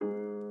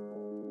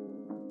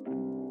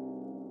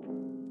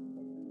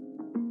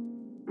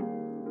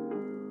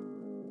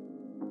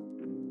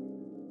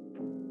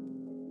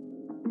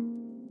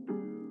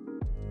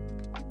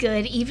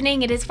Good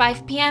evening, it is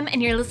 5 p.m.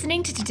 and you're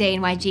listening to Today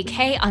in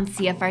YGK on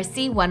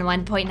CFRC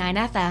 11.9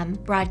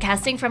 FM,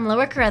 broadcasting from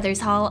Lower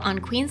Carruthers Hall on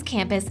Queen's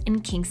Campus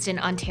in Kingston,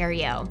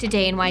 Ontario.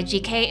 Today in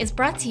YGK is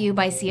brought to you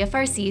by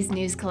CFRC's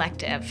News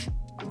Collective.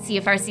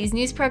 CFRC's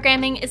news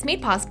programming is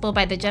made possible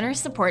by the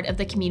generous support of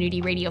the Community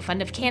Radio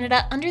Fund of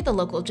Canada under the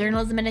Local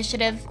Journalism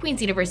Initiative,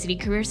 Queen's University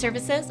Career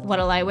Services,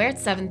 What'll I Wear at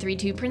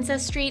 732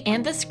 Princess Street,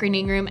 and the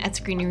Screening Room at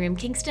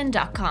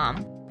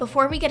screeningroomkingston.com.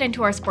 Before we get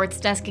into our sports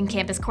desk and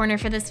campus corner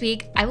for this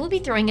week, I will be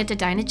throwing it to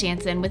Dinah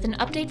Jansen with an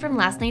update from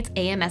last night's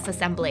AMS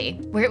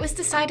Assembly, where it was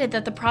decided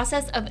that the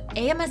process of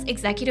AMS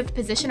executive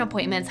position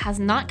appointments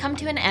has not come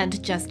to an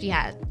end just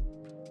yet.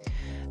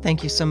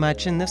 Thank you so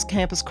much. In this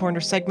Campus Corner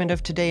segment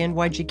of Today in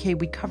YGK,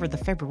 we cover the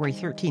February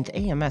 13th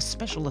AMS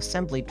Special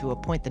Assembly to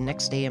appoint the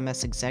next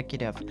AMS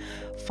executive.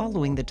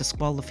 Following the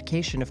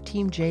disqualification of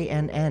Team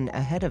JNN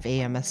ahead of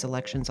AMS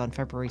elections on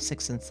February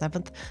 6th and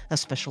 7th, a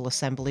special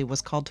assembly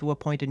was called to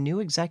appoint a new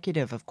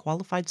executive of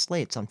qualified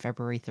slates on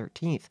February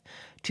 13th.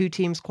 Two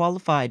teams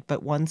qualified,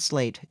 but one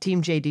slate.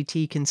 Team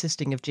JDT,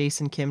 consisting of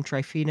Jason Kim,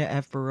 Trifina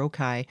F.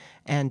 Barokai,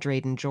 and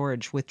Drayden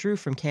George, withdrew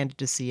from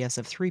candidacy as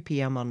of 3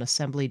 p.m. on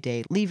Assembly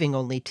Day, leaving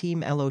only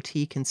Team LOT,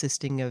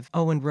 consisting of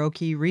Owen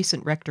Roki,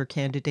 recent rector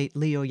candidate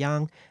Leo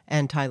Yang,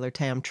 and Tyler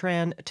Tam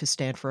Tran, to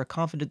stand for a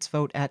confidence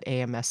vote at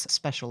AMS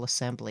Special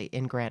Assembly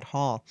in Grant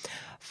Hall.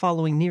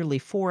 Following nearly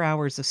 4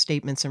 hours of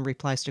statements and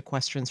replies to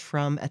questions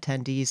from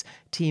attendees,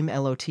 Team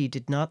LOT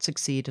did not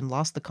succeed and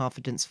lost the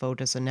confidence vote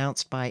as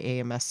announced by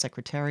AMS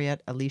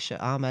Secretariat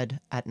Alicia Ahmed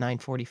at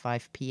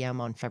 9:45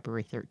 p.m. on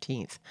February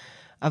 13th.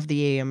 Of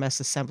the AMS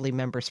Assembly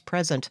members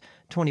present,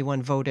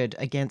 21 voted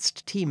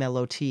against Team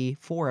LOT,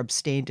 4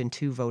 abstained, and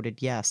 2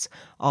 voted yes.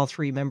 All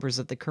 3 members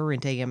of the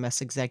current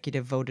AMS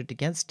executive voted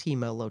against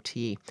Team LOT.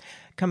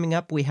 Coming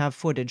up, we have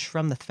footage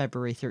from the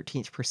February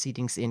 13th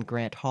proceedings in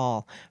Grant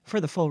Hall. For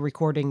the full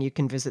recording, you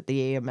can visit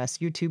the AMS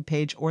YouTube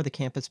page or the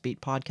Campus Beat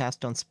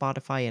podcast on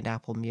Spotify and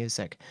Apple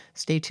Music.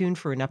 Stay tuned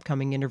for an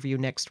upcoming interview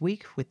next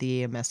week with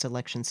the AMS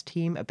elections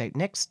team about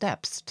next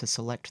steps to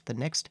select the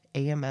next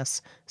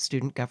AMS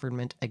student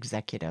government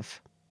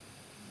executive.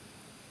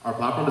 Our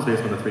platform is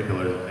based on the 3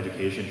 pillars of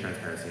education,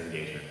 transparency, and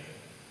engagement.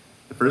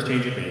 The first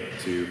change we made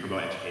to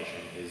promote education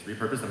is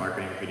repurpose the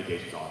Marketing and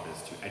Communications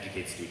Office to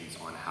educate students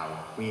on how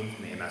Queens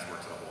and the AMS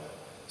works as a whole.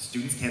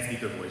 Students can't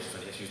speak their voices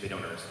on issues they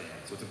don't understand,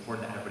 so it's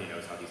important that everybody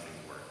knows how these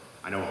things work.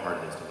 I know how hard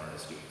it is to learn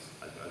as students,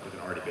 with an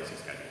already basic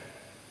schedule.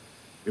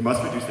 We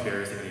must reduce the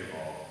barriers that get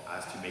involved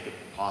as to make it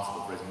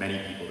possible for as many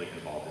people to get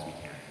involved as we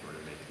can in order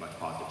to make as much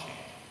positive change.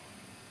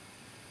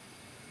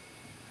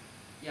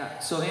 Yeah,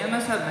 so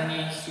AMS have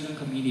many student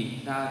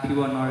committee that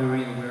people are not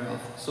really aware of.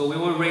 So we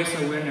will raise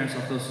awareness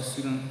of those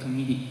student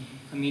committee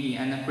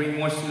and bring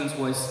more students'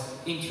 voice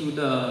into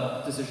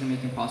the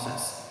decision-making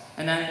process.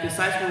 And then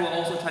besides, we will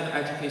also try to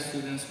educate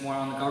students more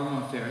on the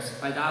government affairs.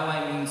 By that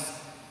way, it means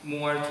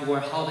more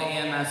toward how the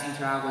AMS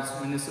interact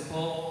with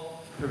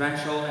municipal,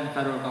 provincial, and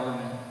federal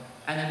government.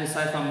 And then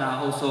besides from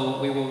that,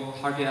 also we will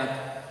target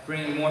at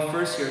bringing more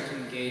first year to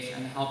engage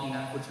and helping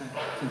them for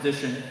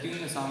transition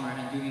during the summer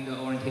and during the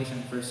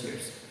orientation first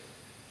years.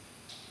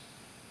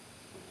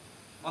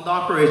 On the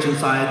operations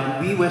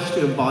side, we wish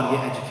to embody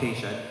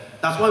education.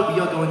 That's why we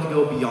are going to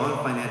go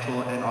beyond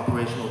financial and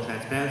operational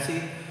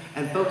transparency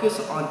and focus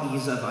on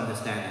ease of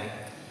understanding.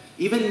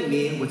 Even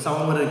me, with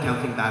someone with an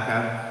accounting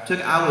background,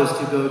 took hours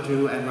to go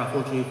through and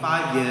ruffle through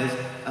 5 years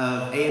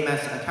of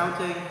AMS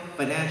accounting,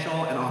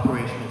 financial, and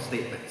operational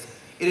statements.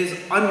 It is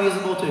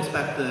unreasonable to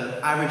expect the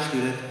average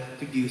student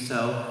to do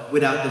so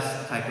without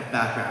this type of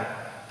background.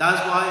 That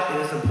is why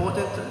it is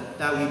important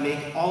that we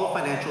make all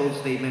financial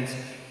statements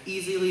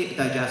easily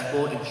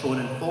digestible in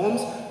shortened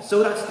forms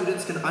so that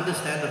students can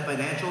understand the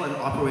financial and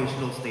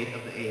operational state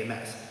of the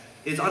AMS.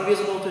 It is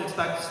unreasonable to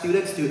expect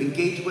students to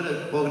engage with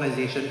an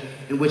organization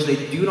in which they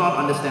do not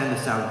understand the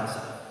soundness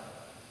of.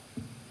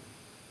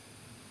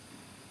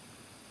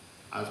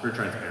 As for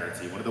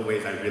transparency, one of the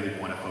ways I really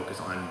want to focus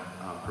on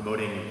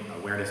promoting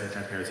awareness and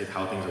transparency of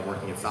how things are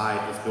working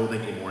inside is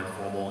building a more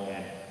informal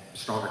and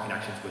stronger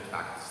connections with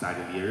faculty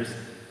society leaders.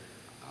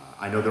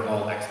 I know they're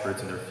all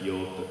experts in their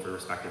field, their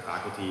respective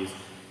faculties,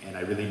 and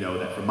I really know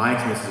that from my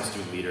experience as a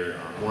student leader,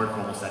 more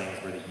informal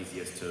settings were the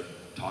easiest to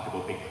talk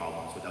about big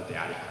problems without the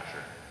added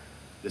pressure.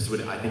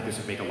 I think this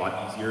would make it a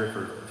lot easier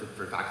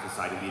for faculty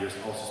society leaders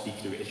to also speak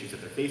through issues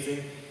that they're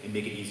facing and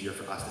make it easier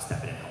for us to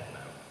step in and help them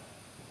out.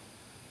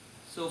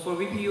 So for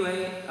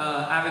VPUA,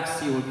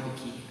 advocacy will be the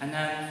key. And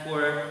then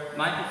for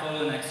my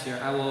portfolio next year,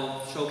 I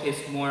will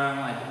showcase more on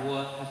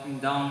what has been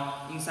done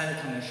inside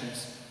the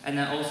commissions, and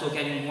then also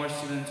getting more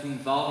students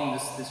involved in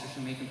this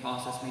decision-making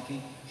process,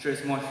 making sure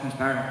it's more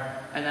transparent.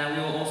 And then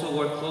we will also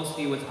work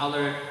closely with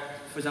other,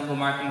 for example,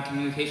 marketing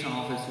communication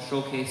office to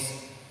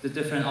showcase the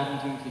different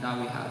opportunities that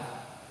we have.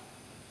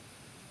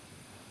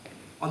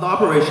 On the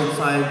operations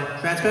side,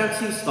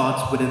 transparency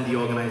starts within the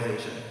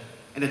organization,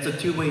 and it's a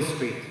two-way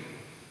street.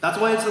 That's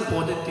why it's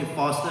important to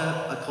foster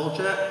a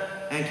culture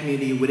and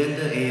community within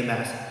the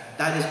AMS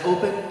that is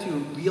open to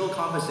real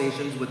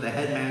conversations with the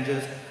head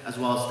managers as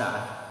well as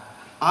staff.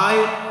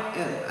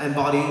 I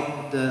embody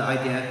the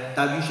idea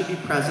that you should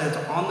be present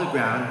on the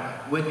ground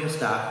with your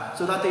staff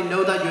so that they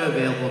know that you're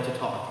available to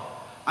talk.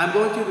 I'm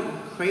going to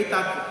create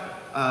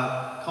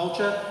that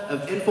culture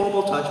of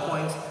informal touch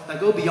points that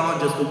go beyond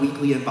just the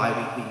weekly and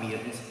bi-weekly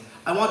meetings.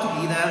 I want to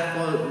be there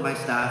for my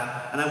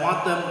staff, and I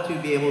want them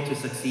to be able to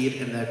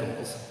succeed in their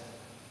goals.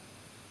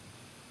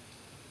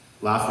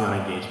 Lastly, on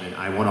engagement,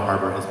 I want to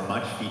harbor as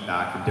much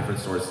feedback from different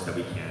sources that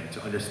we can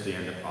to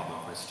understand the problem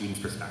from a student's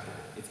perspective.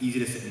 It's easy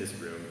to sit in this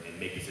room and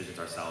make decisions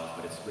ourselves,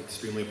 but it's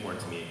extremely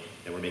important to me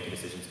that we're making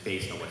decisions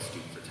based on what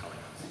students are telling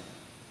us.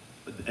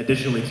 But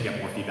additionally, to get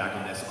more feedback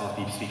on this, I'll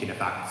be speaking to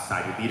faculty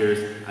society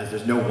leaders, as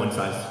there's no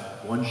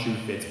one shoe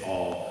fits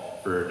all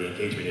for the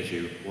engagement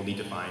issue. We'll need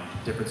to find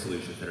different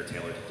solutions that are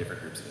tailored to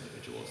different groups of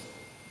individuals.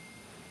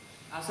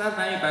 As I have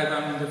many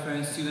background in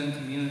different student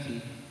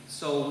community,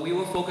 so we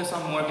will focus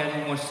on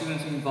getting more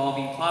students involved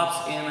in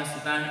clubs, AMS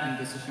event, and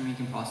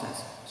decision-making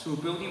process. So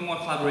we're building more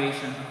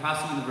collaboration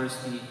across the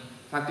university,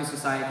 faculty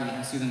society,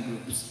 and student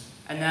groups.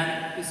 And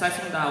then, besides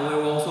from that, we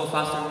will also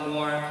foster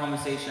more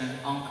conversation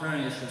on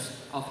current issues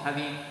of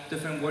having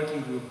different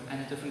working group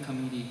and a different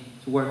committee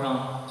to work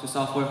on to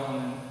solve for a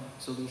common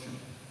solution.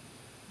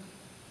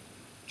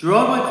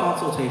 Throughout my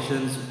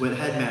consultations with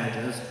head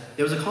managers,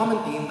 there was a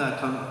common theme that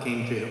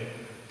came true,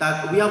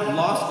 that we have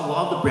lost a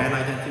lot of the brand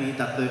identity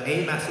that the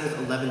AMS's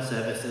 11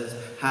 services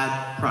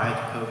had prior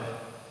to COVID.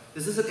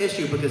 This is an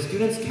issue because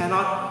students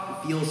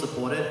cannot feel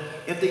supported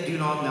if they do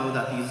not know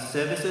that these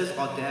services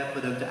are there for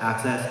them to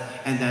access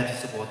and there to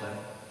support them.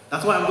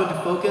 That's why I'm going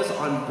to focus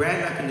on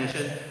brand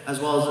recognition as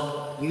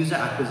well as user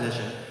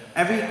acquisition.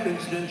 Every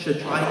Queen's student should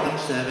try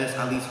each service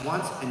at least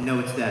once and know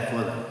it's there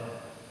for them.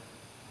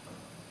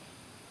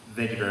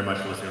 Thank you very much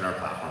for listening to our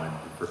platform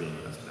and for being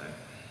with us today.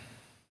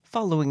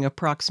 Following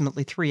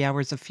approximately 3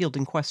 hours of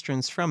fielding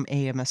questions from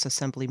AMS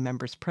Assembly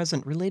members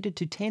present related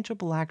to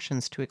tangible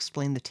actions to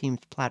explain the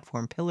team's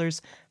platform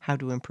pillars, how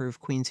to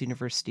improve Queen's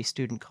University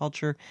student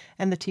culture,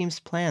 and the team's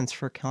plans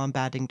for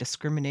combating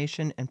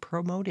discrimination and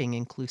promoting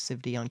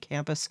inclusivity on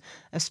campus,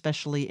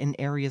 especially in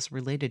areas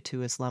related to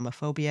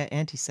Islamophobia,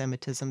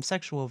 anti-Semitism,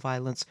 sexual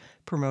violence,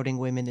 promoting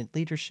women in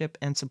leadership,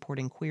 and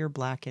supporting queer,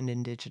 Black, and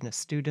Indigenous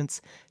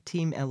students,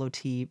 Team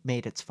LOT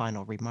made its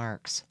final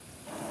remarks.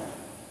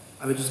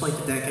 I would just like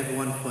to thank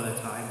everyone for their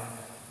time.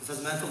 This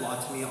has meant a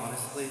lot to me,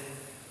 honestly.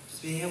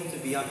 Just being able to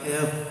be up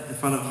here in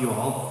front of you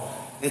all,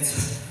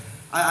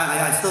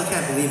 I still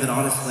can't believe it,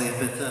 honestly.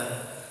 But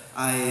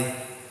I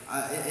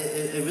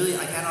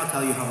cannot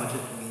tell you how much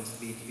it means to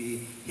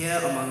be here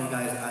among you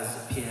guys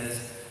as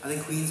peers. I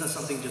think Queens has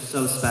something just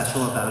so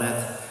special about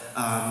it.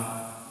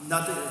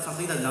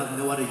 Something that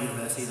no other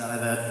university that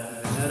I've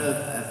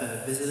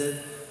ever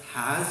visited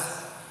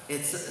has.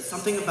 It's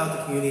something about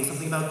the community,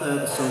 something about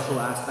the social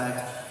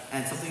aspect,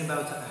 and something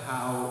about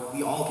how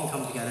we all can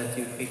come together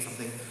to create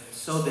something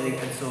so big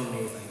and so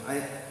amazing.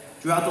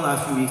 Throughout the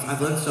last few weeks, I've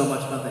learned so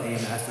much about the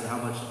AMS and how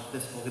much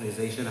this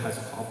organization has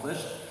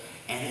accomplished,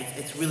 and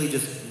it's really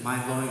just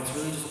mind-blowing, it's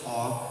really just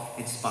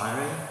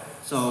awe-inspiring.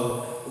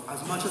 So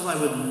as much as I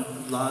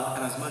would love,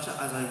 and as much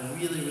as I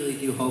really, really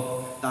do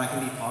hope that I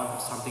can be part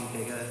of something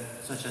bigger,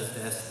 such as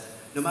this,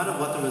 no matter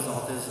what the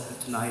result is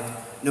tonight,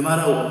 no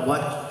matter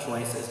what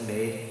choice is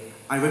made,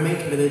 I remain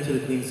committed to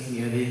the Queen's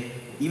community,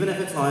 even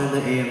if it's not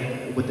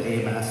with the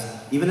AMS,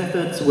 even if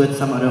it's with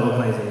some other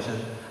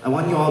organization. I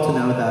want you all to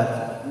know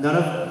that none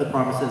of the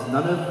promises,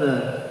 none of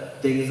the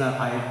things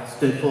that I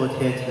stood for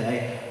here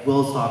today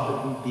will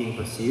stop being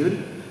pursued.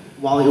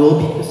 While it will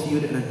be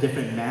pursued in a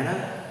different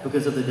manner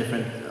because of the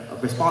different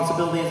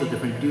responsibilities, the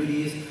different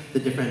duties, the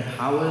different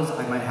powers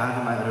I might have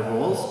in my other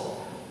roles,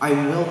 I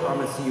will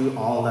promise you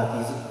all that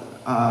these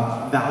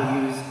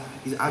values,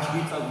 these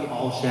attributes that we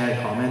all share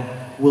in common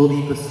will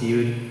be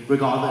pursued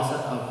regardless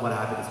of what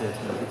happens here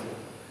tonight.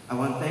 I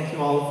want to thank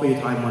you all for your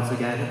time once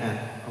again, and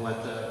I'll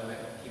let the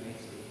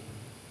teammates speak.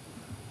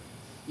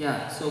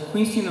 Yeah, so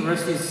Queen's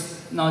University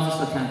is not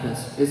just a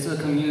campus, it's a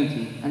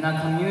community. And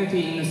that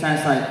community in the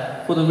sense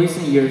like, for the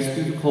recent years,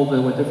 due to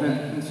COVID, with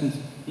different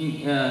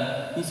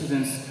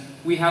incidents,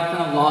 we have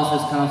kind of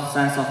lost this kind of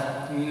sense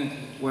of community,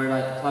 where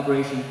like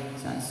collaboration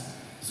sense.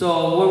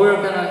 So what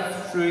we're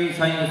gonna really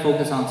trying to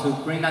focus on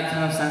to bring that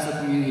kind of sense of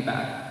community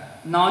back.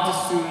 Not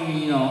just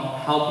through,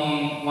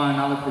 helping one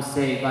another per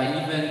se, but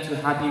even to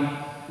having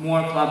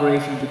more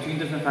collaboration between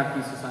different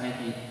faculty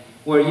society,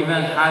 or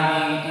even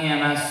having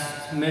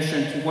AMS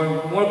mission to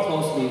work more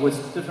closely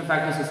with different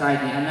faculty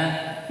society, and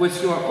then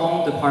with your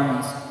own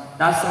departments.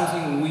 That's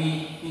something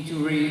we need to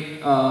really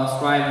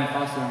strive and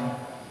foster on.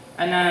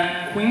 And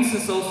then Queens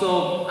is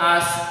also,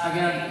 as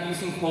again,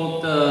 using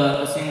quote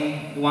the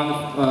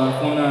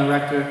former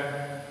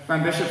rector,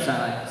 Frank Bishop said,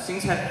 like,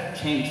 things have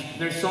changed.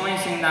 There's so many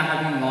things that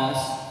have been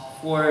lost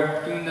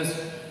for doing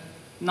this,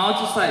 not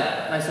just like,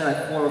 let's say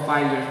like 4 or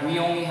 5 years. We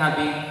only have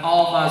been,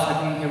 all of us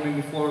have been here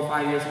maybe 4 or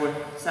 5 years or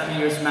 7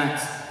 years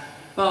max.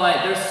 But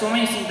like, there's so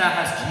many things that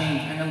has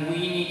changed, and then we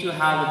need to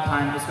have a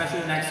time,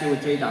 especially next year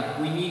with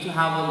JDOC, we need to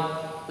have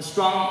a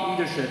strong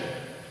leadership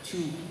to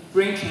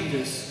bring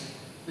changes.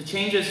 The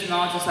changes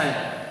not just like,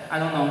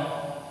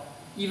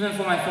 even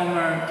for my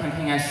former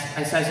campaign, I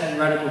said some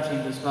radical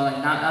changes, but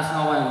like that's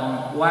not what I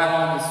want. What I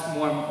want is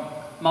more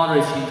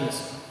moderate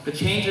changes. The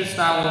changes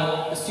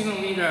that the student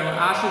leader will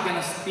actually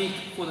gonna speak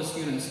for the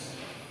students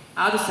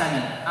at the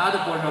Senate, at the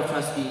Board of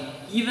Trustees,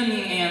 even in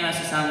AMS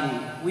Assembly.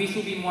 We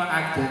should be more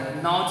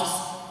active, not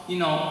just,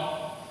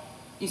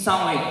 in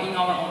some way, in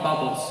our own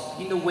bubbles.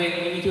 In the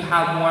way we need to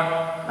have more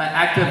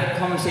active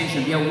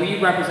conversation. Yeah, we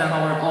represent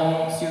our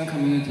own student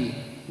community,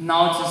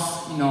 not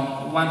just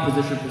one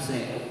position per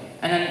se.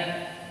 And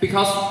then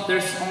because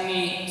there's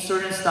only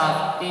certain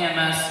stuff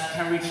AMS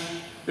can reach,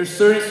 there's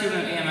certain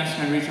students AMS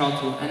can reach out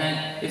to, and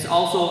then it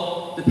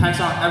also depends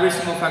on every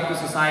single faculty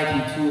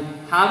society to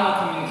have more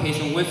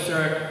communication with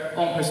their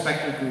own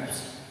perspective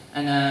groups.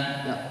 And then,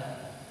 yeah.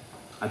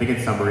 I think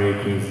in summary,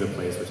 Queens is a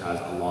place which has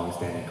a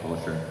long-standing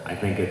culture. I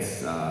think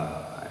it's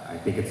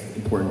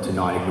important to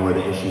not ignore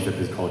the issues that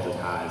this culture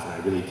has, and I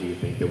really do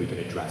think that we can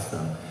address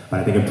them.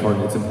 But I think it's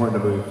important to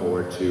moving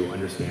forward to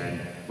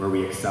understand where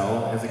we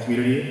excel as a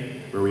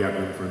community, where we have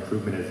room for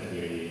improvement as a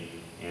community,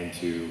 and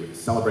to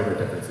celebrate our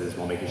differences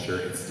while making sure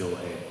it's still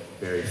a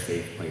very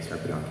safe place for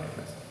everybody on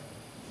campus.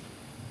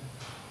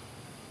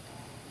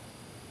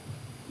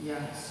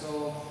 Yeah,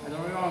 so I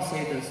don't really want to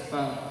say this,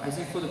 but I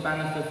think for the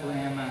benefit for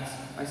AMS,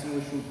 I think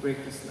we should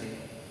break the slate.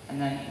 And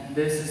then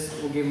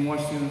will give more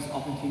students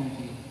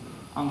opportunity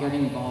on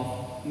getting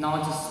involved,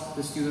 not just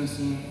the students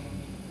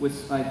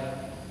with like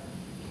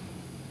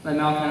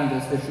male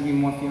candidates. There should be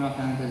more female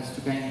candidates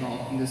to get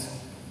involved in this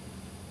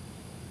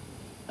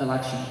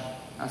election.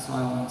 That's all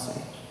I want to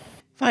say.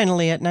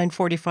 Finally, at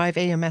 9:45,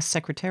 AMS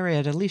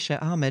Secretariat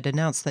Alicia Ahmed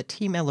announced that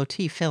Team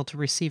LOT failed to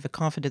receive a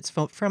confidence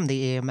vote from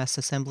the AMS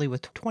Assembly,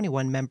 with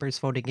 21 members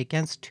voting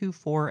against, 2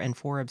 for, and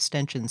 4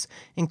 abstentions,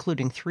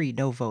 including 3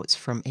 no votes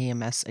from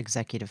AMS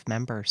executive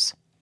members.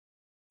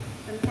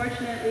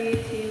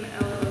 Unfortunately, Team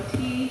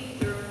LOT,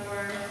 there were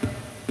more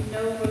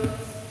no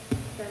votes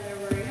than there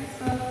were yes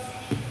votes,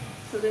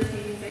 so this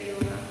means that you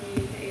will not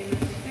be the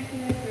AMS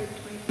executive for the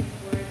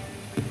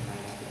 2024-2025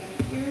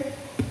 academic year.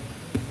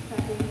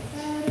 That being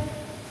said,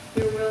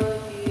 there will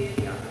be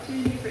the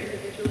opportunity for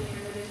individual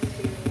candidates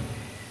to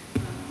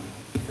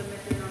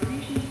submit their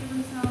nominations for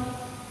themselves.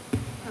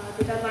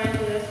 The deadline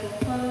for this will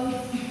close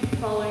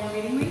following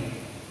reading week.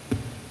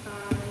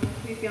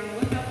 Please be on the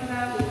lookout for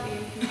that. We will be in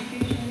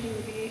communication. There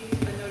will be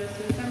a notice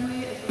to assembly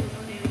as well as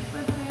on AMS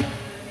website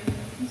and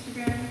AMS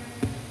Instagram.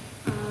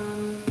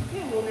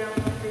 We'll now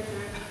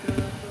present the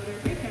voter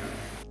breakdown.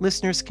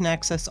 Listeners can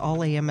access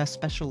all AMS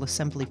Special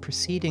Assembly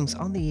proceedings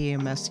on the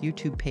AMS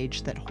YouTube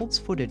page that holds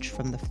footage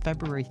from the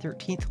February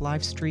 13th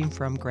live stream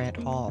from Grant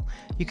Hall.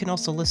 You can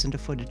also listen to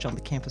footage on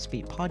the Campus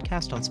Beat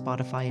podcast on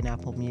Spotify and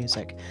Apple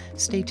Music.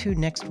 Stay tuned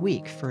next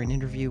week for an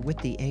interview with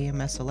the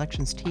AMS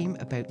elections team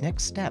about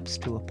next steps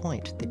to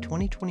appoint the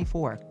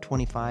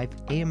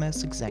 2024-25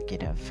 AMS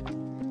executive.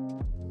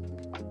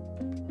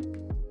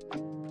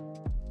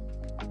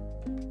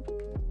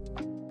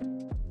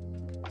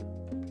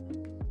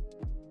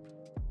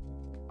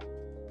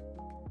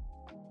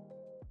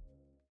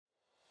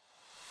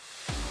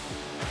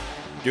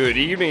 Good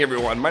evening,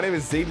 everyone. My name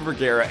is Zayden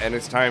Vergara, and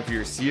it's time for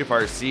your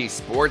CFRC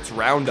Sports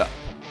Roundup.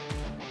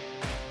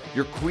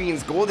 Your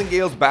Queens Golden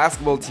Gales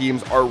basketball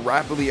teams are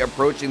rapidly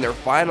approaching their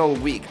final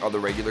week of the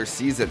regular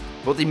season.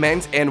 Both the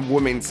men's and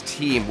women's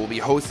team will be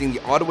hosting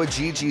the Ottawa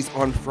GGs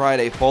on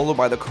Friday, followed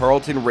by the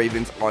Carleton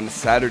Ravens on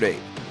Saturday.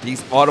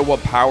 These Ottawa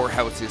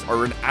powerhouses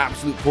are an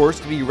absolute force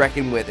to be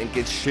reckoned with and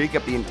can shake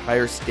up the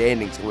entire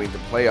standings going to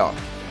playoff,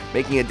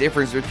 making a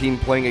difference between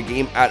playing a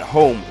game at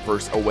home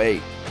versus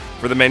away.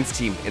 For the men's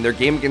team, in their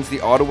game against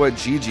the Ottawa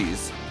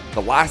GGs,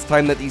 the last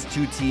time that these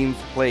two teams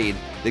played,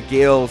 the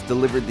Gales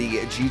delivered the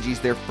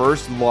GGs their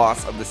first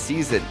loss of the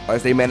season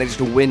as they managed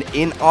to win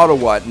in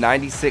Ottawa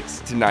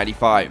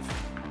 96-95.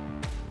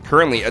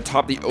 Currently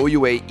atop the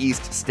OUA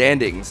East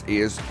standings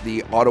is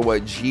the Ottawa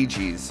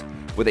GGs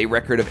with a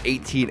record of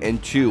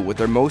 18-2, with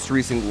their most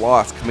recent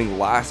loss coming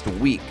last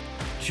week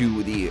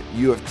to the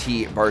U of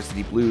T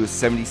Varsity Blues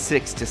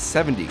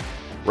 76-70.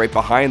 Right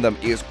behind them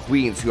is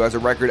Queens, who has a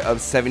record of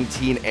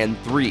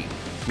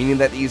 17-3, meaning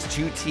that these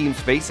two teams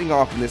facing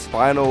off in this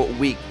final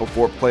week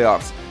before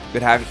playoffs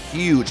could have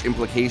huge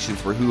implications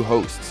for who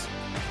hosts.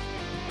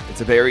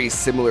 It's a very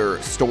similar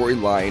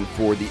storyline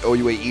for the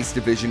OUA East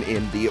Division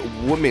in the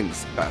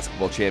Women's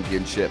Basketball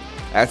Championship,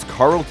 as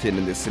Carleton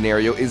in this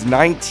scenario is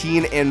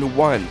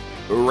 19-1.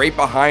 Right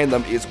behind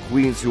them is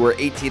Queens, who are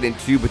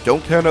 18-2, but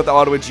don't count out the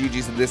Ottawa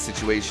GGs in this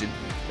situation,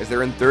 as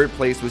they're in third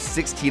place with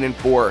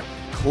 16-4,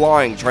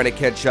 clawing, trying to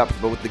catch up to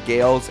both the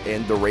Gales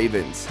and the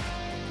Ravens.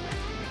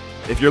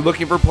 If you're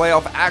looking for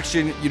playoff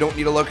action, you don't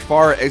need to look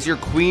far, as your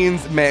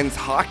Queens men's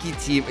hockey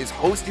team is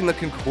hosting the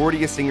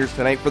Concordia Stingers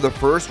tonight for the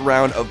first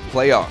round of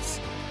playoffs.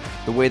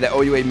 The way that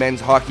OUA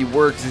men's hockey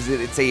works is that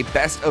it's a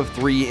best of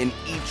 3 in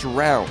each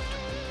round.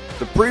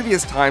 The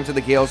previous times that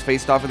the Gales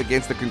faced off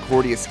against the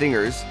Concordia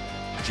Stingers,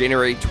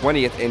 January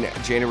 20th and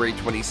January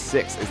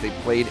 26th, as they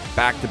played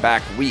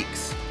back-to-back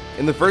weeks.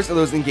 In the first of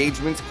those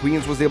engagements,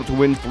 Queens was able to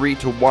win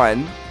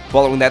 3-1.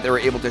 Following that, they were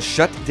able to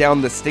shut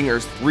down the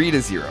Stingers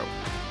 3-0.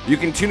 You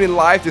can tune in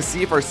live to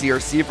CFRC or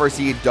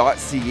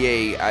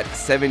CFRC.ca at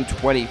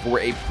 7:20 for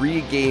a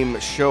pre-game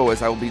show,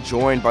 as I will be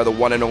joined by the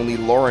one and only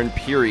Lauren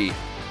Peary,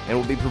 and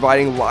will be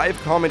providing live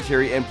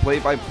commentary and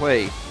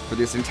play-by-play for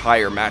this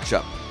entire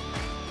matchup.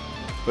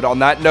 But on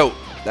that note,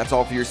 that's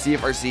all for your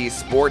CFRC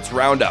Sports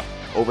Roundup.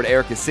 Over to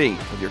Erica Singh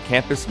with your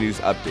campus news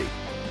update.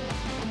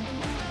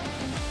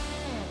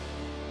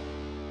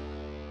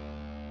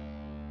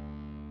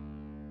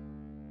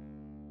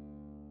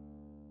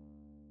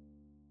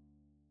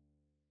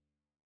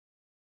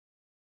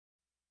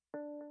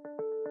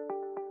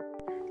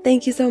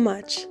 Thank you so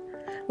much.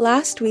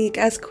 Last week,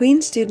 as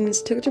Queen's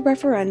students took the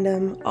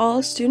referendum,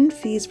 all student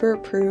fees were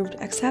approved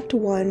except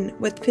one,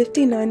 with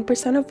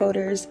 59% of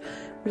voters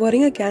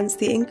voting against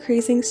the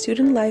increasing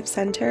Student Life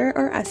Center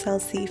or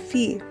SLC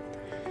fee.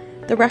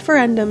 The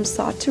referendum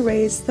sought to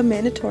raise the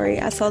mandatory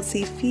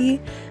SLC fee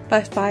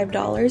by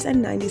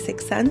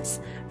 $5.96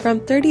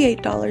 from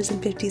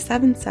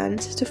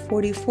 $38.57 to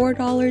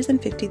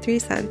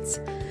 $44.53.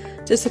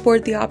 to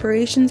support the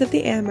operations of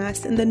the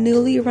AMS in the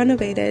newly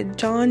renovated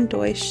John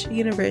Deutsch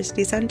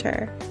University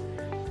Center.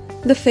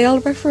 The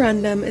failed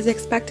referendum is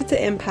expected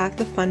to impact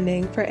the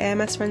funding for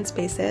AMS-run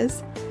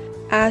spaces,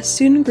 as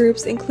student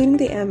groups, including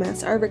the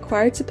AMS, are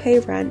required to pay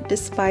rent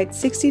despite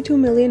 $62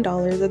 million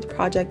of the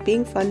project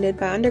being funded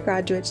by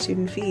undergraduate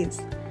student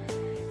fees.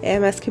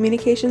 AMS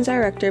Communications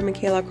Director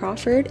Michaela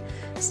Crawford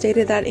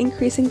stated that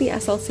increasing the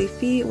SLC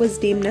fee was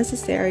deemed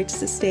necessary to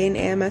sustain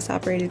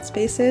AMS-operated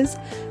spaces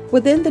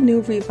within the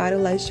new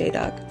revitalized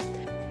JDUC.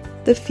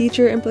 The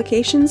future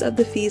implications of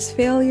the fee's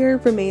failure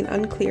remain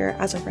unclear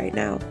as of right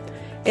now.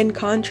 In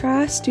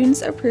contrast,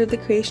 students approved the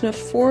creation of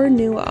 4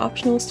 new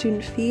optional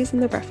student fees in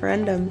the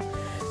referendum.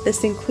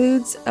 This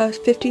includes a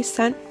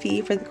 50-cent fee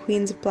for the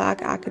Queen's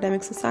Black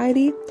Academic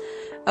Society,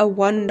 a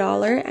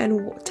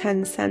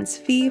 $1.10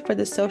 fee for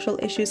the Social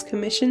Issues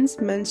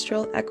Commission's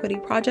Menstrual Equity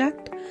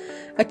Project,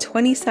 a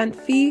 20-cent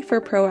fee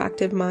for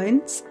Proactive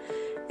Minds,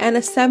 and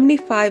a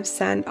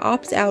 75-cent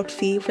opt-out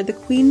fee for the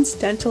Queen's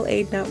Dental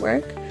Aid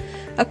Network,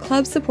 a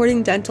club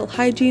supporting dental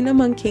hygiene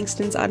among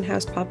Kingston's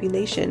unhoused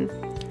population.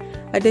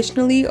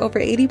 Additionally, over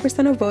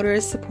 80% of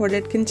voters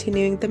supported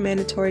continuing the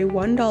mandatory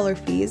 $1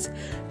 fees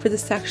for the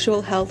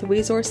Sexual Health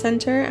Resource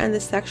Center and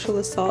the Sexual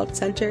Assault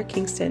Center,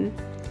 Kingston.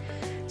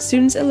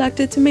 Students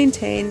elected to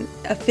maintain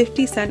a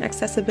 50-cent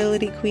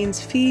accessibility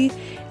Queens fee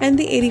and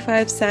the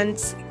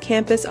 85-cent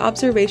campus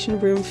observation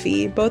room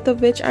fee, both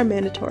of which are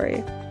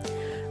mandatory.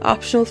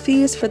 Optional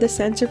fees for the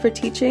Center for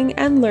Teaching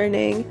and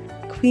Learning,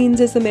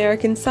 Queens'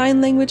 American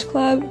Sign Language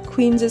Club,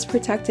 Queens'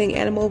 Protecting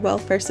Animal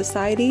Welfare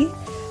Society,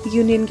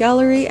 Union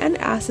Gallery, and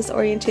ASIS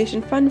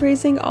Orientation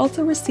Fundraising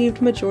also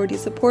received majority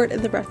support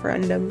in the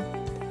referendum.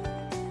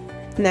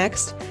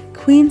 Next,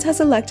 Queens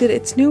has elected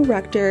its new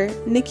rector,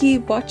 Nikki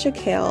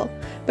Botchak-Hale,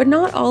 but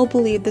not all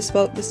believe this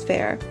vote was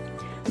fair.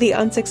 The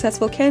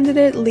unsuccessful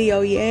candidate,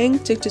 Leo Yang,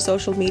 took to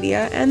social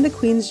media and the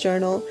Queen's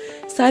Journal,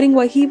 citing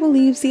why he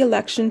believes the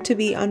election to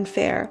be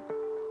unfair.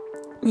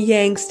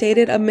 Yang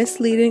stated a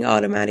misleading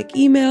automatic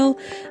email,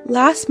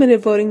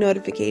 last-minute voting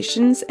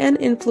notifications, and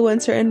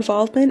influencer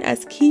involvement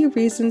as key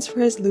reasons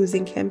for his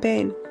losing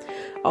campaign.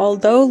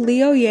 Although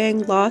Leo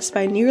Yang lost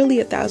by nearly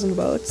 1,000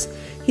 votes,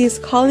 he is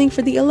calling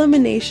for the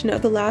elimination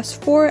of the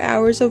last 4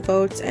 hours of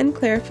votes and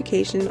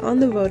clarification on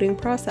the voting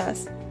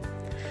process.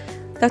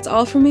 That's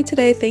all from me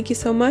today. Thank you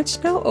so much.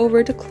 Now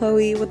over to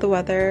Chloe with the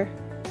weather.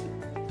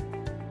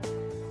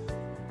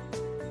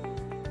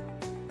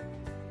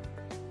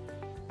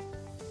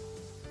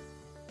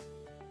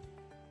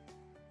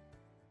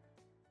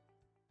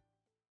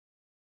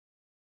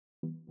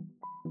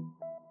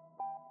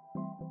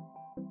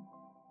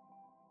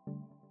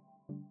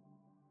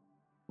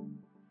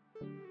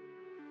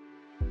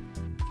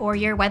 For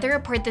your weather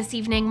report this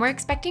evening, we're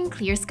expecting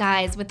clear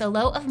skies with a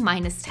low of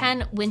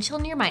 -10, wind chill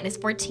near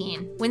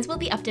 -14. Winds will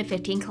be up to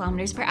 15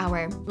 kilometers per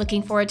hour.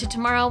 Looking forward to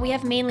tomorrow, we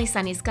have mainly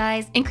sunny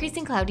skies,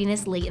 increasing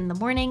cloudiness late in the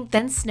morning,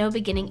 then snow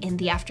beginning in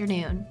the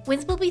afternoon.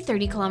 Winds will be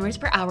 30 kilometers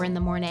per hour in the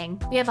morning.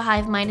 We have a high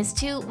of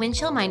 -2, wind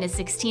chill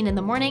 -16 in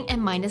the morning,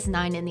 and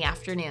 -9 in the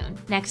afternoon.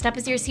 Next up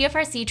is your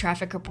CFRC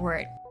traffic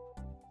report.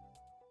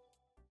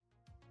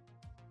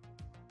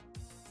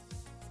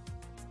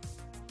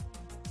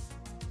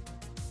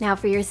 Now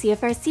for your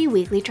CFRC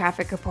weekly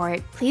traffic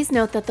report. Please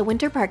note that the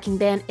winter parking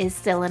ban is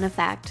still in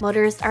effect.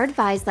 Motorists are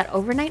advised that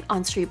overnight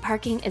on-street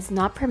parking is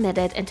not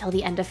permitted until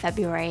the end of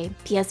February.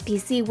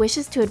 PSPC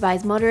wishes to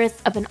advise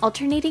motorists of an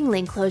alternating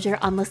lane closure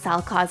on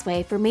LaSalle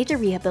Causeway for major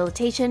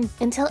rehabilitation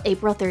until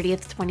April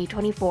 30th,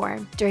 2024.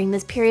 During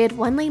this period,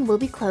 one lane will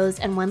be closed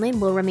and one lane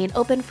will remain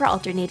open for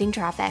alternating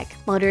traffic.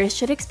 Motorists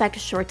should expect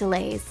short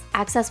delays.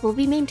 Access will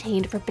be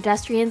maintained for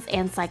pedestrians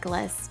and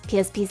cyclists.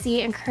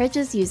 PSPC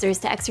encourages users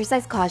to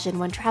exercise caution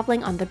when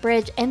traveling on the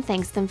bridge and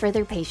thanks them for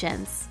their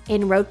patience.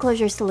 In road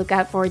closures to look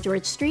out for,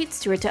 George Street,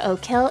 Stewart to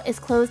Oak Hill, is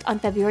closed on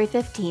February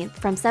 15th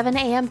from 7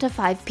 a.m. to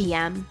 5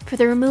 p.m. for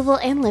the removal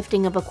and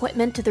lifting of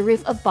equipment to the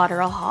roof of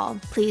Botterill Hall.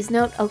 Please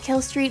note, Oak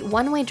Hill Street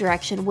one-way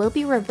direction will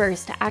be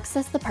reversed to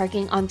access the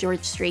parking on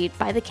George Street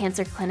by the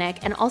Cancer Clinic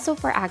and also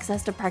for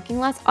access to parking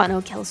lots on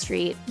Oak Hill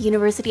Street.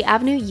 University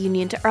Avenue,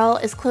 Union to Earl,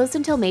 is closed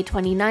until May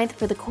 29th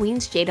for the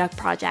Queens JDOC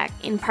project.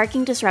 In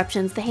parking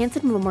disruptions, the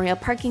Hanson Memorial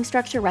Parking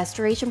Structure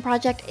Restoration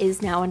Project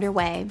is now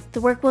underway.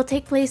 The work will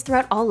take place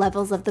throughout all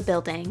levels of the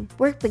building.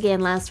 Work began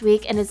last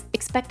week and is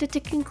expected to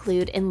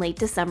conclude in late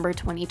December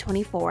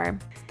 2024.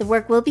 The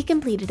work will be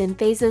completed in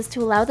phases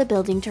to allow the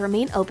building to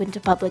remain open to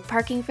public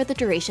parking for the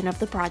duration of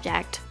the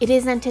project. It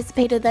is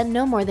anticipated that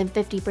no more than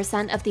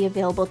 50% of the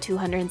available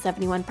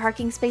 271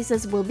 parking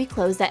spaces will be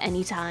closed at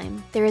any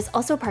time. There is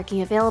also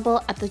parking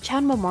available at the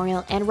Chown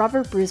Memorial and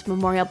Robert Bruce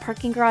Memorial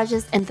parking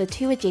garages and the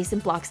two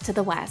adjacent blocks to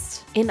the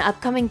west. In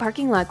upcoming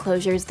parking lot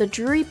closures, the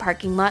Drury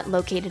parking lot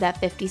located at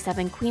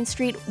 57 Queen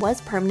Street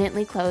was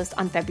permanently closed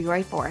on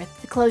February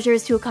 4th. The closure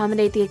is to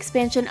accommodate the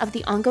expansion of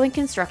the ongoing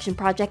construction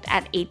project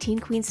at 18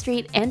 Queen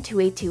Street and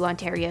 282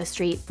 Ontario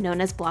Street, known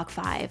as Block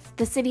 5.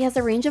 The city has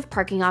a range of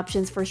parking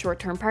options for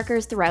short-term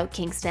parkers throughout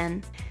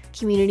Kingston.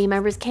 Community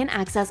members can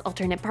access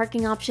alternate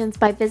parking options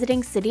by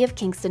visiting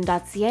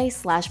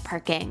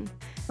cityofkingston.ca/parking.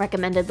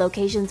 Recommended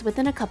locations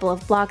within a couple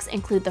of blocks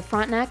include the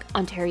Frontenac,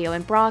 Ontario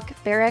and Brock,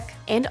 Barrack,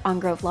 and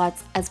Ongrove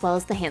lots, as well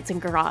as the Hanson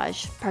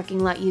Garage. Parking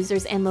lot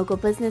users and local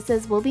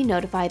businesses will be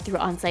notified through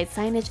on-site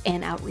signage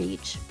and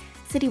outreach.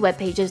 City web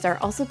pages are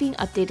also being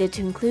updated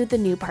to include the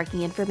new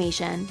parking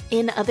information.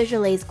 In other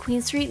delays,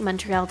 Queen Street,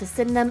 Montreal to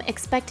Sydenham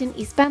expect an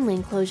eastbound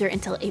lane closure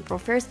until April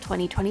 1st,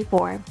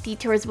 2024.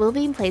 Detours will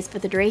be in place for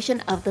the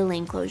duration of the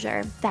lane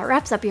closure. That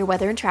wraps up your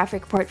weather and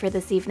traffic report for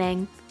this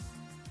evening.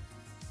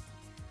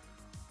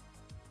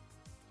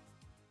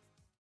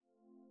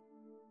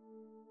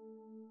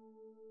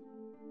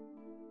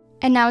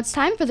 And now it's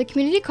time for the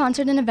community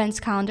concert and events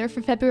calendar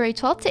for February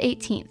 12th to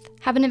 18th.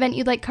 Have an event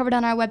you'd like covered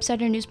on our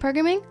website or news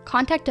programming?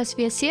 Contact us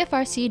via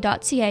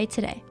cfrc.ca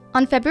today.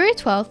 On February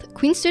 12th,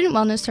 Queen's Student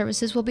Wellness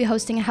Services will be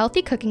hosting a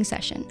healthy cooking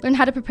session. Learn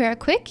how to prepare a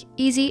quick,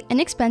 easy,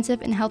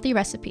 inexpensive, and healthy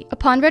recipe.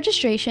 Upon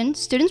registration,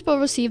 students will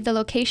receive the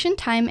location,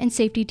 time, and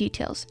safety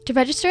details. To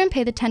register and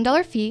pay the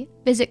 $10 fee,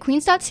 visit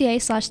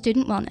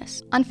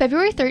queens.ca/studentwellness. On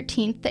February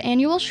 13th, the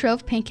annual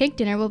Shrove Pancake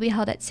Dinner will be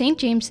held at St.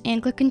 James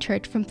Anglican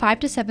Church from 5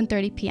 to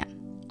 7:30 p.m.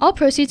 All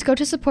proceeds go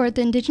to support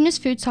the Indigenous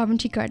Food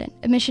Sovereignty Garden.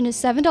 Admission is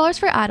 $7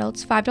 for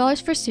adults,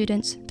 $5 for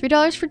students,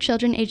 $3 for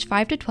children aged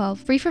 5 to 12,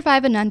 free for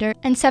 5 and under,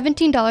 and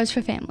 $17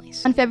 for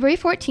families. On February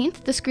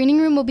 14th, the screening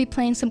room will be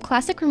playing some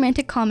classic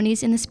romantic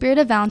comedies in the spirit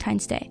of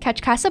Valentine's Day.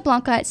 Catch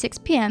Casablanca at 6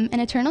 p.m. and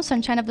Eternal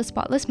Sunshine of the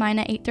Spotless Mind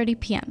at 8:30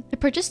 p.m. To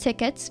purchase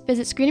tickets,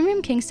 visit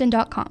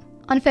screeningroomkingston.com.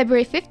 On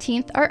February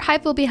 15th, Art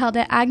Hive will be held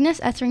at Agnes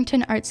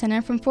Etherington Art Center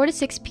from 4 to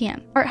 6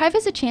 p.m. Art Hive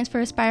is a chance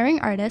for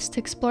aspiring artists to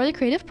explore the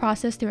creative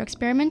process through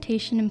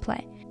experimentation and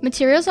play.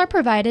 Materials are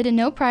provided and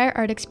no prior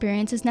art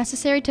experience is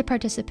necessary to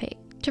participate.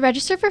 To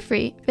register for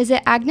free,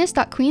 visit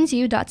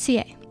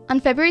agnes.queensu.ca. On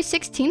February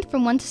 16th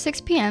from 1 to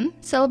 6 p.m.,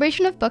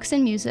 Celebration of Books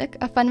and Music,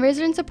 a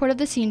fundraiser in support of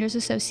the Seniors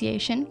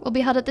Association, will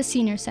be held at the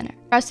Senior Center.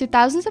 Browse through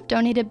thousands of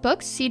donated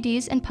books,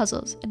 CDs, and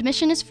puzzles.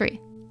 Admission is free.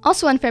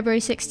 Also on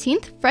February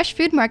 16th, Fresh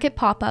Food Market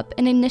Pop-Up,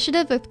 an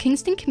initiative of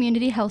Kingston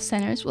Community Health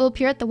Centers, will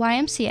appear at the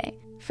YMCA.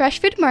 Fresh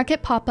Food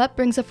Market Pop-Up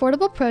brings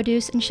affordable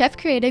produce and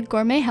chef-created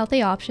gourmet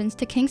healthy options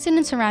to Kingston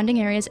and surrounding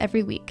areas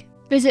every week.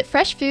 Visit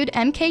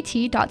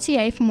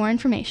freshfoodmkt.ca for more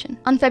information.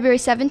 On February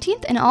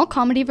 17th, an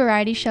all-comedy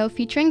variety show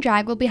featuring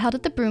drag will be held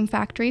at the Broom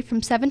Factory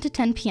from 7 to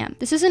 10 p.m.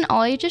 This is an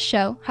all-ages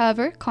show,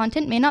 however,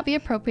 content may not be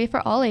appropriate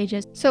for all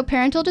ages, so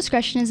parental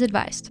discretion is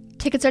advised.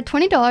 Tickets are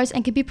 $20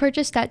 and can be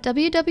purchased at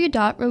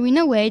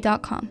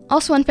www.rowinaway.com.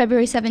 Also on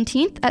February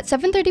 17th, at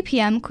 7:30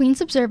 p.m., Queen's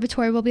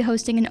Observatory will be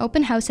hosting an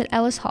open house at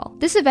Ellis Hall.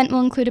 This event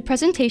will include a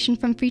presentation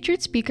from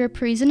featured speaker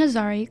Parisa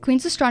Nazari,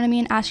 Queen's Astronomy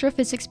and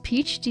Astrophysics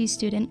PhD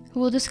student,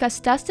 who will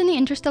discuss dust in the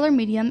interstellar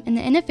medium and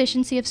the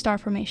inefficiency of star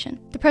formation.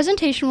 The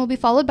presentation will be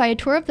followed by a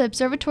tour of the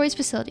observatory's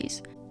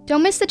facilities.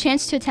 Don't miss the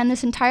chance to attend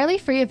this entirely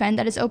free event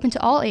that is open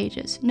to all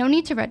ages. No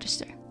need to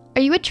register.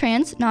 Are you a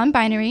trans,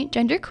 non-binary,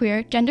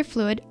 genderqueer, gender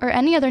fluid, or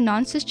any other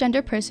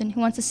non-cisgender person who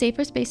wants a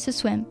safer space to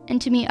swim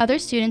and to meet other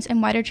students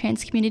and wider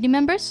trans community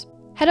members?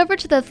 Head over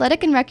to the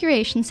Athletic and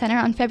Recreation Center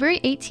on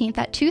February 18th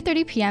at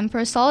 2:30 p.m. for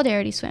a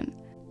solidarity swim.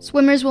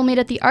 Swimmers will meet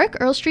at the Arc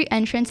Earl Street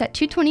entrance at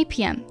 2:20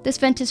 p.m. This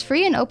event is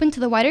free and open to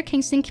the wider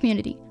Kingston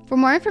community. For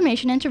more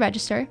information and to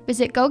register,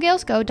 visit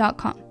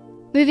gogalesgo.com.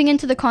 Moving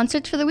into the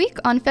concerts for the week,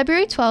 on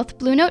February 12th,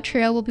 Blue Note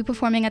Trio will be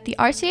performing at the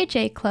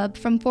RCHA Club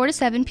from 4 to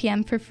 7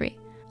 p.m. for free.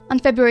 On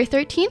February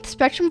 13th,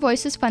 Spectrum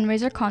Voices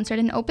fundraiser concert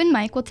and open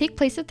mic will take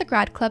place at the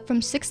Grad Club from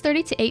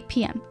 6:30 to 8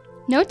 p.m.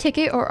 No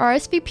ticket or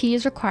RSVP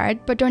is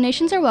required, but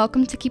donations are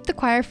welcome to keep the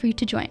choir free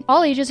to join.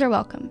 All ages are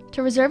welcome.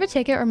 To reserve a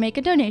ticket or make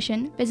a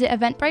donation, visit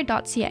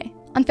eventbrite.ca.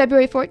 On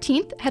February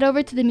 14th, head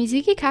over to the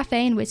Mizuki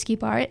Cafe and Whiskey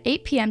Bar at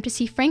 8 p.m. to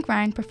see Frank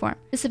Ryan perform.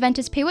 This event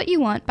is pay what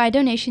you want by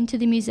donation to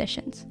the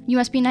musicians. You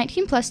must be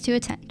 19 plus to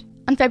attend.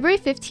 On February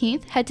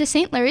 15th, head to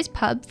St. Larry's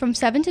Pub from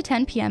 7 to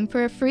 10 p.m.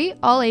 for a free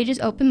all-ages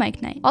open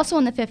mic night. Also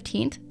on the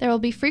 15th, there will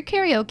be free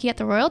karaoke at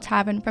the Royal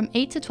Tavern from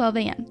 8 to 12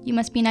 a.m. You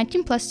must be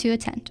 19 plus to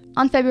attend.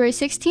 On February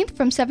 16th,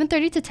 from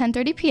 7:30 to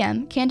 10:30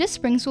 p.m., Candace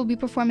Springs will be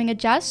performing a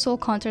jazz soul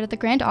concert at the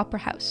Grand Opera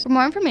House. For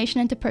more information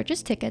and to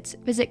purchase tickets,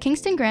 visit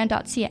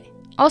kingstongrand.ca.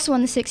 Also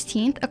on the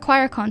 16th, a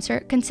choir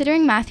concert,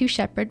 Considering Matthew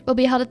Shepard, will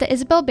be held at the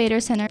Isabel Bader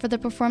Center for the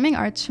Performing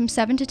Arts from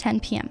 7 to 10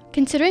 p.m.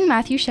 Considering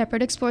Matthew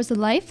Shepard explores the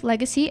life,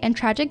 legacy, and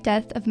tragic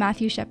death of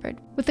Matthew Shepard.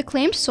 With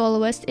acclaimed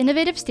soloist,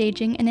 innovative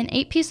staging, and an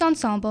 8-piece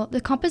ensemble,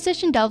 the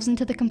composition delves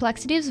into the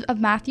complexities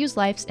of Matthew's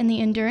life and the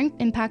enduring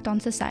impact on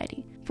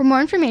society. For more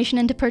information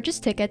and to purchase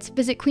tickets,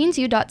 visit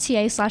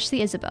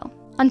queensu.ca/the Isabel.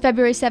 On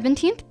February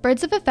 17th,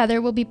 Birds of a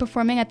Feather will be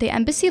performing at the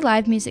Embassy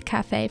Live Music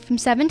Cafe from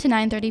 7 to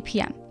 9:30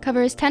 p.m.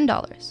 Cover is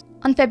 $10.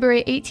 On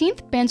February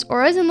 18th, bands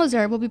Auras and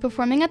Lazur will be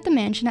performing at the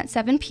Mansion at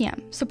 7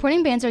 p.m.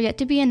 Supporting bands are yet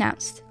to be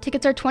announced.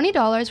 Tickets are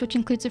 $20, which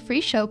includes a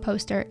free show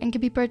poster, and can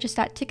be purchased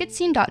at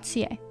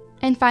ticketscene.ca.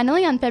 And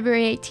finally, on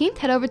February 18th,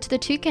 head over to the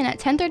Toucan at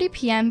 10:30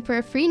 p.m. for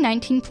a free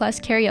 19 plus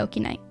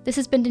karaoke night. This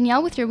has been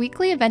Danielle with your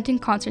weekly event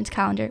and concerts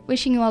calendar,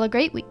 wishing you all a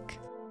great week.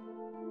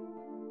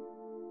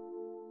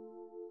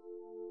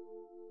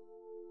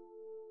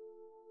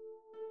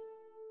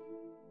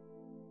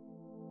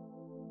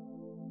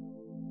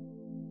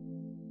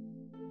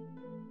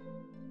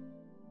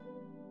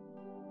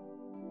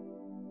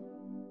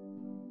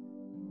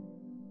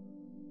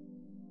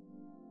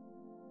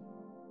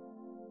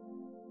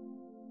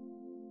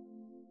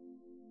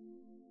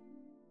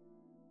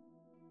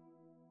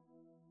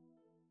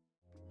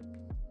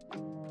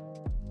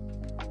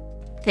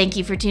 Thank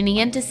you for tuning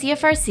in to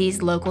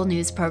CFRC's local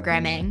news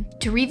programming.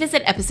 To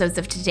revisit episodes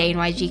of Today in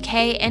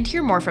YGK and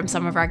hear more from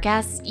some of our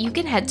guests, you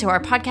can head to our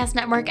podcast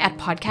network at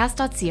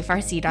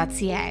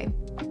podcast.cfrc.ca.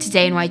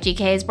 Today in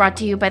YGK is brought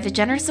to you by the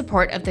generous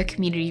support of the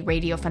Community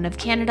Radio Fund of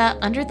Canada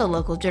under the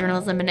Local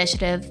Journalism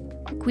Initiative,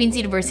 Queen's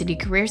University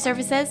Career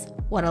Services,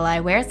 What'll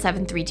I Wear at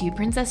 732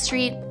 Princess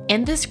Street,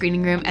 and the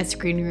Screening Room at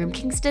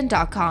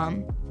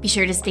screeningroomkingston.com. Be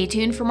sure to stay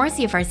tuned for more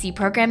CFRC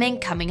programming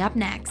coming up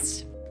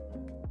next.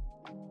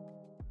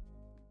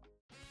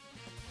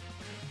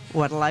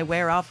 What'll I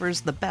Wear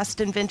offers the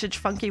best in vintage,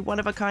 funky,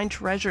 one-of-a-kind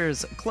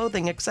treasures,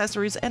 clothing,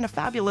 accessories, and a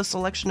fabulous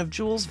selection of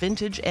jewels,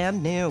 vintage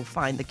and new.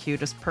 Find the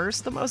cutest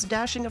purse, the most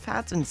dashing of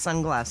hats and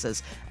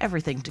sunglasses,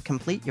 everything to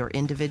complete your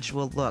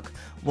individual look.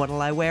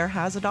 What'll I Wear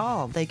has it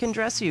all. They can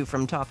dress you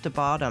from top to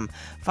bottom.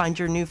 Find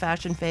your new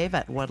fashion fave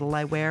at What'll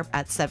I Wear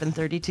at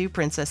 732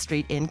 Princess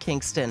Street in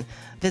Kingston.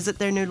 Visit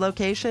their new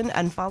location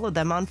and follow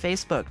them on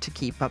Facebook to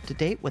keep up to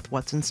date with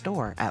what's in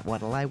store at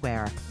What'll I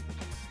Wear.